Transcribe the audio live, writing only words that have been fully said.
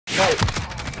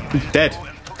Dead.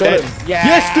 Dead.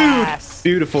 Yes, dude!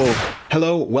 Beautiful.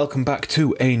 Hello, welcome back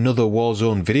to another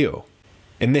Warzone video.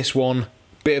 In this one,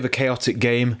 bit of a chaotic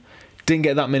game. Didn't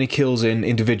get that many kills in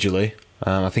individually.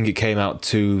 I think it came out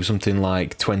to something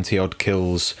like 20 odd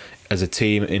kills as a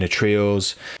team in a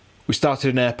trios. We started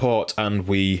an airport and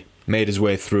we made his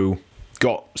way through.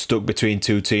 Got stuck between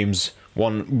two teams.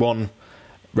 One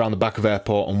round the back of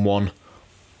airport and one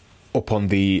up on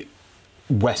the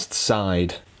west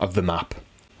side of the map.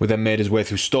 We then made his way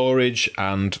through storage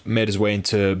and made his way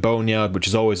into Boneyard, which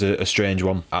is always a strange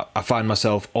one. I find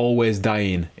myself always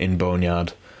dying in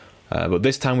Boneyard, but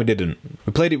this time we didn't.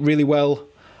 We played it really well.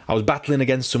 I was battling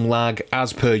against some lag,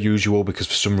 as per usual, because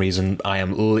for some reason I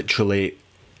am literally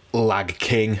lag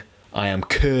king. I am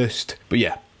cursed. But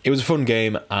yeah, it was a fun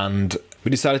game, and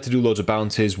we decided to do loads of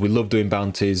bounties. We love doing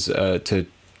bounties to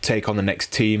take on the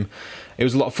next team. It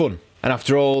was a lot of fun. And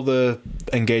after all the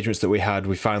engagements that we had,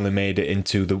 we finally made it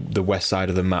into the west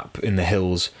side of the map in the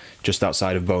hills, just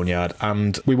outside of Boneyard,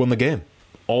 and we won the game.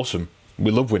 Awesome. We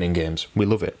love winning games. We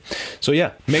love it. So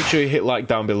yeah, make sure you hit like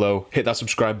down below, hit that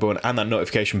subscribe button, and that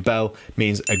notification bell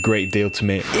means a great deal to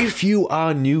me. If you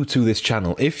are new to this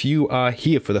channel, if you are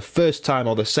here for the first time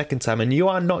or the second time and you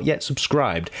are not yet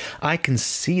subscribed, I can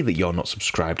see that you're not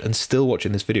subscribed and still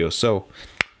watching this video. So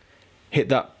hit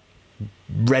that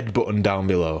red button down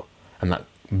below and that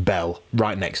bell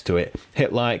right next to it.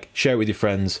 Hit like, share it with your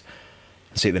friends,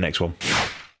 and see you at the next one.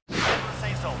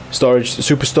 Storage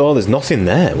superstore, there's nothing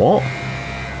there. What?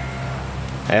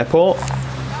 Airport?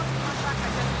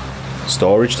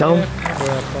 Storage town?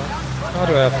 Yeah, I'll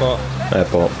do airport.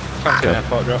 Airport. Fancy an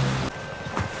airport drop.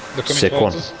 They're coming Sick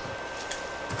one. us.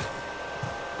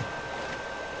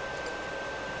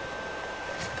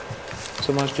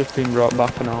 Someone's just been brought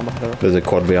back an armor here. There's a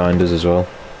quad behind us as well.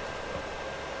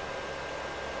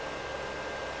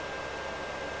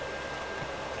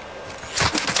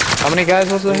 How many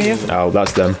guys was there here? Oh,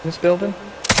 that's them. This building?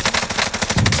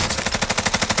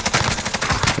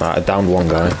 Right, I downed one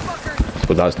guy.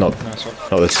 But that's not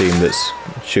the team that's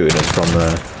shooting us from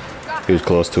who's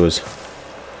close to us.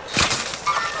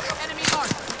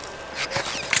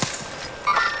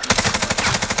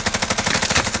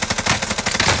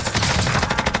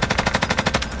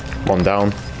 One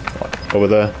down. Over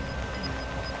there.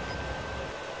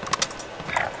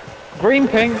 Green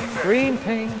ping! Green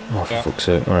ping! Oh, for fuck's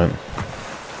sake. Alright.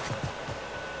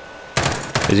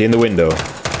 Is he in the window?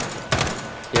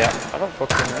 Yeah. I don't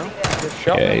fucking know. Just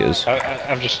shot Yeah, me. he is.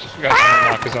 I've just got some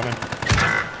markers on him.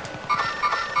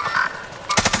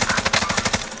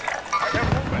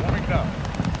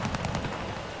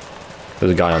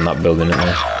 There's a guy on that building, isn't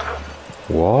there?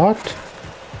 What?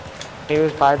 He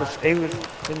was in the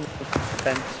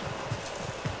fence.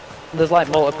 There's like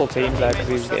multiple teams there because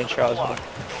he was getting shot as well.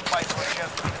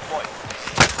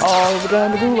 Oh, we're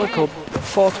going to do like a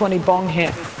 420 bong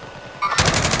hit.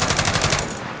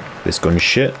 This gun's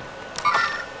shit.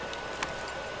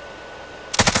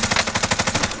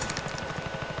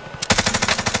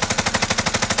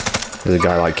 There's a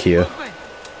guy like here.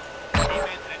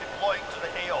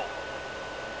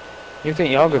 You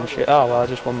think you're good shit? Oh well, I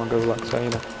just won my gulag, so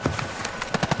you know.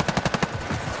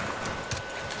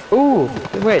 Ooh,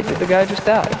 wait, did the guy just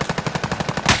die?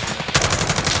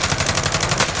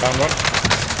 Found one.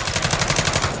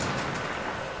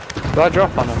 Do I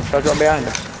drop on him? Should I drop behind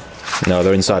him? No,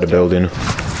 they're inside a building.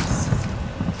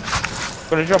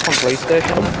 Gonna drop on police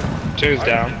station? Two's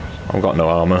down. I've got no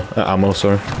armor. Ammo,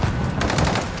 sorry.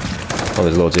 Oh,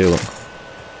 there's loads here, look.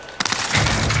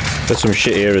 There's some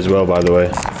shit here as well, by the way.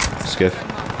 Skiff.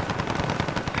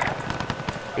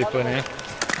 People in here.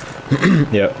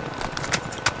 Yep.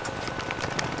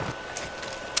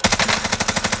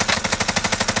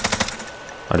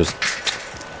 I just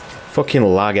fucking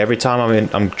lag every time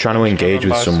I'm trying to engage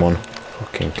with someone.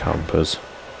 Fucking campers.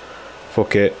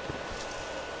 Fuck it.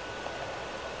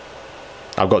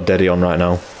 I've got Deddy on right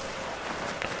now.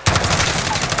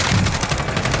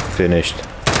 Finished.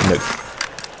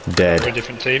 Dead. We're a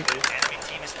different team.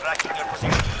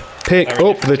 Pick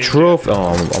up the trophy.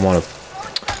 Oh, I'm on a.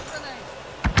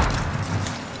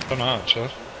 I don't know actually.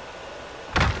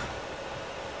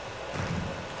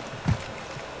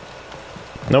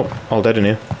 Nope, all dead in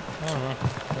here. Oh,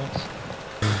 thanks.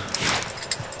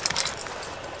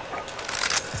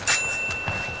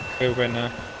 Who win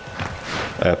now?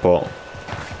 Airport.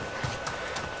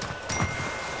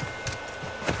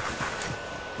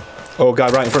 Oh, guy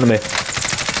right in front of me.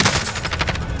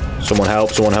 Someone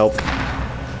help, someone help.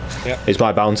 Yeah. It's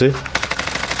my bounty. Is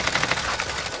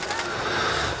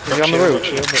he on the roof?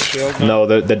 Shield, No,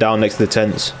 they're down next to the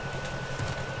tents.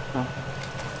 Oh.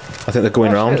 I think they're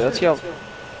going round. That's your...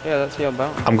 Yeah, that's your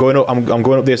bounty. I'm going up. I'm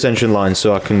going up the ascension line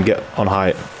so I can get on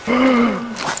height.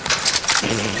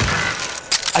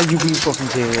 Are you being fucking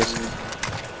serious?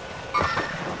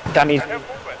 Danny's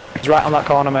right on that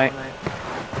corner, mate.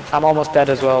 I'm almost dead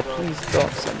as well. Please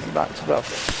don't send me back to that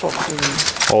fucking...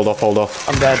 Hold off, hold off.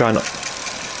 I'm dead. Try not.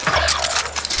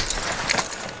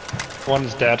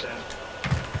 One's dead.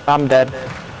 I'm dead.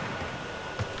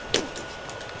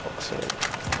 Fuck's sake.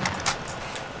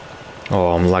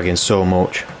 Oh, I'm lagging so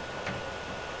much.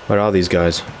 Where are these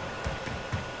guys?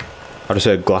 I just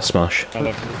heard glass smash. And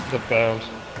they've bailed.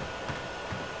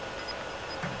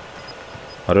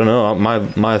 I don't know.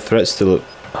 My threat's still up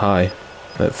high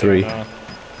at 3.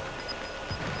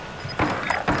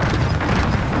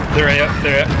 They're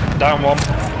here. Down one.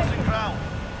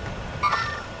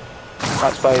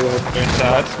 That's by you. They're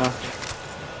inside.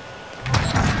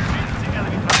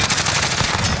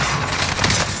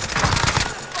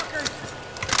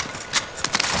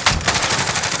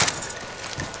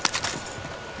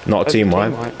 Not a team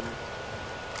wipe.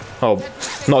 Oh,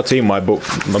 not a team wipe,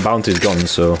 but my bounty's gone,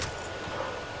 so...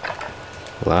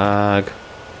 Lag.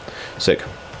 Sick.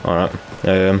 Alright.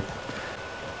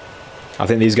 I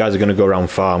think these guys are going to go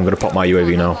around far. I'm going to pop my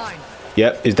UAV now.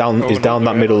 Yep, he's down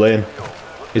that middle lane.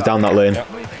 He's down that lane.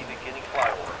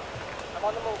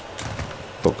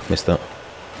 Fuck, missed that.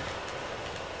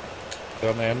 They're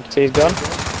on the end. See, he's gone.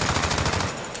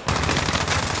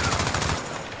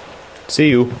 See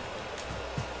you.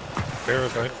 Where are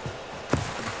we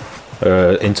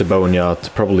going? Into Boneyard to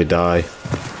probably die.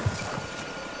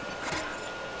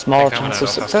 Small chance of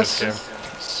success.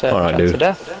 Alright, Chance dude. of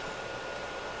death.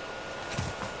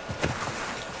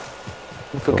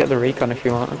 You could get the recon if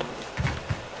you wanted.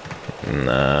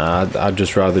 Nah, I'd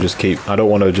just rather just keep... I don't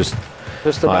want to just...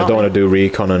 Just the I don't want to do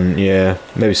recon and, yeah,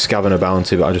 maybe scavenge a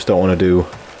bounty, but I just don't want to do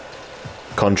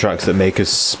contracts that make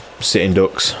us sit in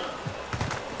ducks.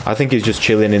 I think he's just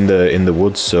chilling in the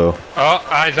woods, so... Oh,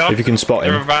 eyes up. If you can spot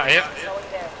They're him. about here.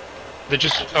 They're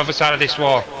just other side of this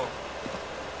wall.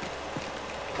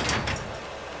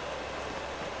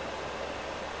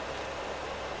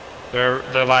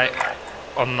 They're like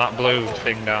on that blue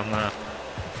thing down there.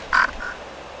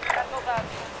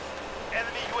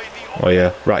 Oh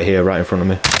yeah, right here, right in front of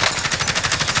me.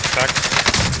 Back.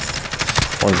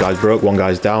 One guy's broke, one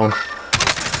guy's down.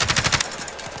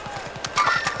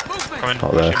 Coming,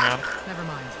 Not there. pushing round. Never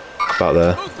mind. About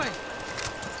there. Movement.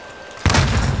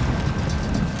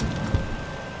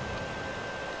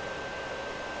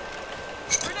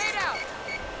 Grenade out.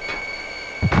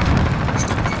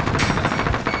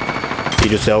 He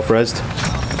just self-resed.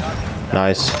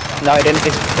 Nice. No, he didn't.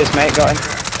 His mate got him.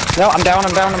 No, I'm down.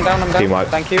 Team wipe.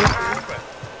 Thank you.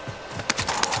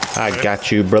 I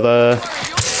got you, brother.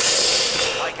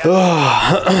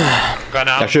 Gone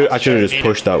out. I should have just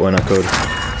pushed that when I could.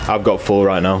 I've got full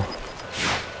right now.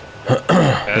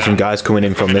 There's some guys coming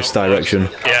in from this direction.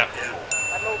 Yeah.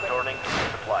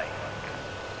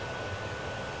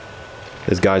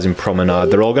 There's guys in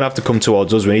Promenade. They're all gonna have to come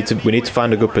towards us. We need to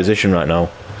find a good position right now.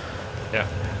 Yeah.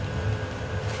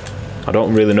 I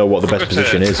don't really know what the best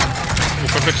position is. We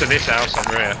could go to this house on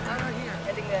the rear.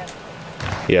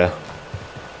 Yeah.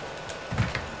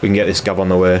 We can get this scav on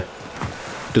the way.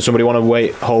 Does somebody want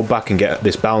to hold back and get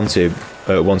this bounty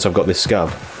once I've got this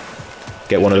scav?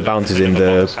 Get one of the bounties in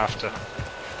the... After.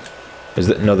 Is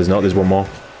that, no, there's not. There's one more.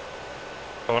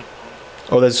 Go on.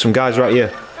 Oh, there's some guys right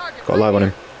here. Got a live on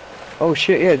him. Oh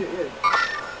shit, yeah. Is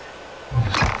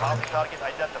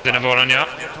another one on you?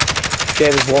 Yeah,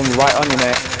 there's one right on you,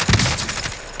 mate.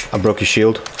 I broke his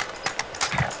shield.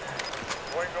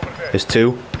 There's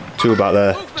two. Two about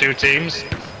there. 2 teams.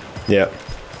 Yeah.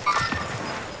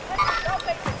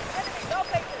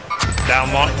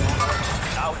 Down one.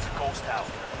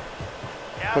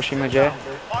 Pushing my J.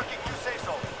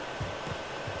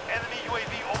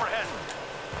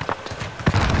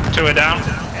 Two are down.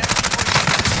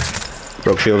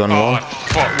 Broke shield on the Oh, wall.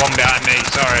 fuck, one behind me,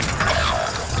 sorry.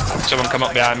 Someone come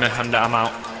up behind me and I'm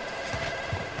out.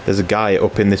 There's a guy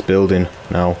up in this building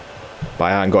now. But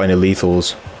I haven't got any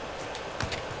lethals.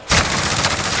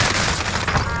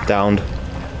 Downed.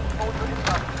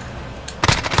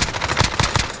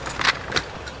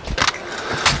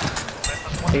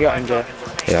 You got him, Jay.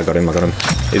 Yeah, I got him.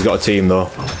 He's got a team though.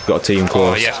 Got a team Oh,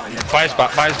 close. yes. Buys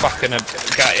back and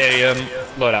got a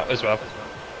loadout as well.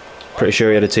 Pretty sure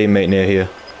he had a teammate near here.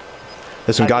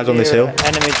 There's some guys on this hill.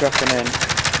 Enemy dropping in.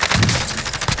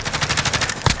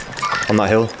 On that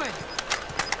hill.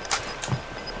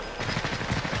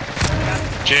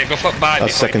 Jay, go fuck by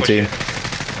That's second team.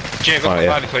 Jay, go fuck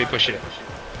by before you push it.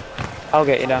 I'll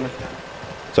get you, Danny.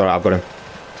 It's alright, I've got him.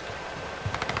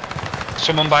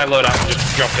 Someone buy a loadout. Just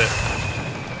Drop it.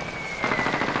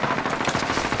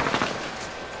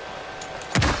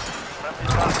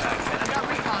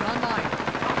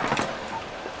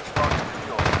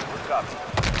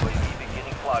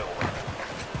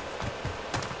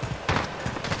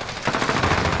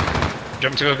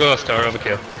 Jump to a ghost or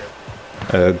overkill?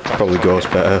 Probably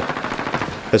ghost better.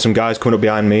 There's some guys coming up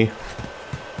behind me.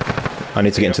 I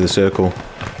need to get into the circle.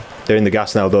 They're in the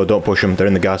gas now though, don't push them. They're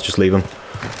in the gas, just leave them.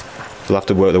 They'll have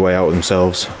to work their way out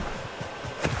themselves.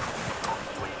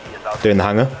 They're in the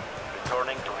hangar.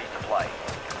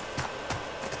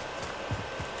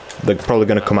 They're probably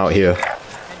going to come out here.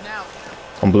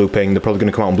 On blue ping. They're probably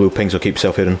going to come out on blue ping, so keep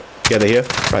yourself hidden. Yeah, they're here.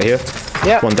 Right here.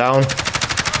 Yeah. One down.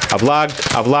 I've lagged.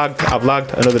 I've lagged. I've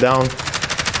lagged. Another down.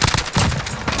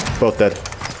 Both dead.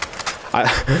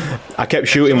 I kept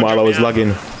shooting while I was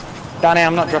lagging. Danny,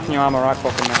 I'm not dropping your armor right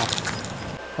fucking now.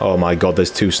 Oh my god,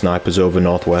 there's 2 snipers over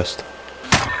northwest.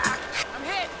 I'm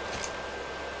hit.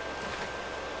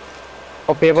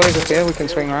 Up here, boys, up here, we can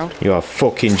swing around. You are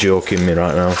fucking joking me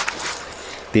right now.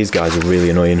 These guys are really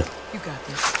annoying. You got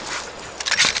this.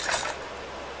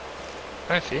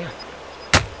 I see you.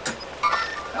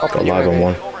 Got live on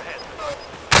one.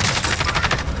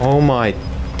 Oh my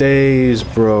days,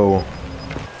 bro.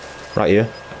 Right here.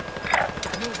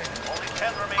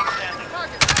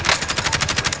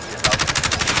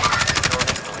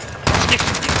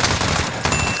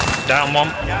 Down one.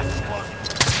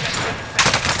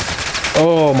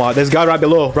 Oh my, there's a guy right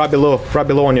below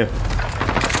on you.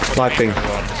 Live ping.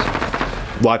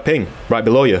 Live ping, right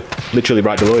below you. Literally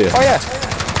right below you. Oh yeah.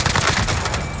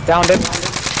 Downed him.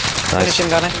 Nice. Finish him,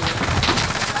 Danny.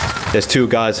 There's 2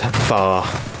 guys far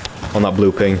on that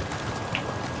blue ping.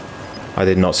 I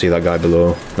did not see that guy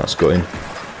below. That's gutting.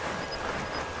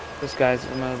 This guy's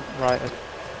on the right.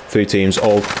 3 teams,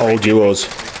 all duos.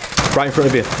 Right in front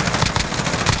of you.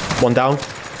 One down.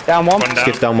 Down one. One down.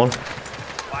 Skiff down one.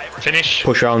 Finish.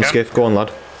 Push around, Skiff. Go on, lad.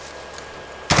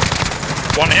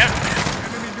 One here.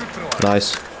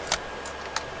 Nice.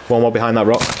 One more behind that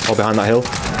rock. Or behind that hill.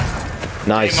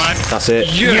 Nice. That's it.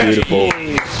 Beautiful.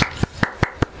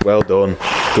 Well done.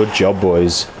 Good job,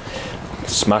 boys.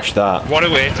 Smash that. What a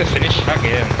way to finish that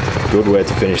game. Good way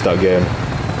to finish that game.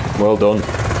 Well done.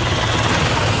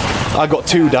 I got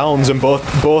 2 downs, and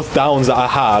both downs that I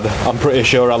had, I'm pretty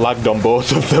sure I lagged on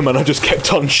both of them, and I just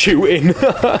kept on shooting.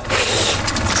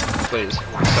 Please.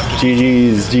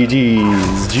 GG's,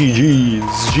 GG's,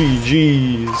 GG's,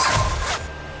 GG's.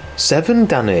 7,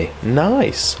 Danny.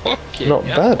 Nice. Okay, Not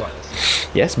yeah, bad. boys.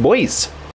 Yes, boys.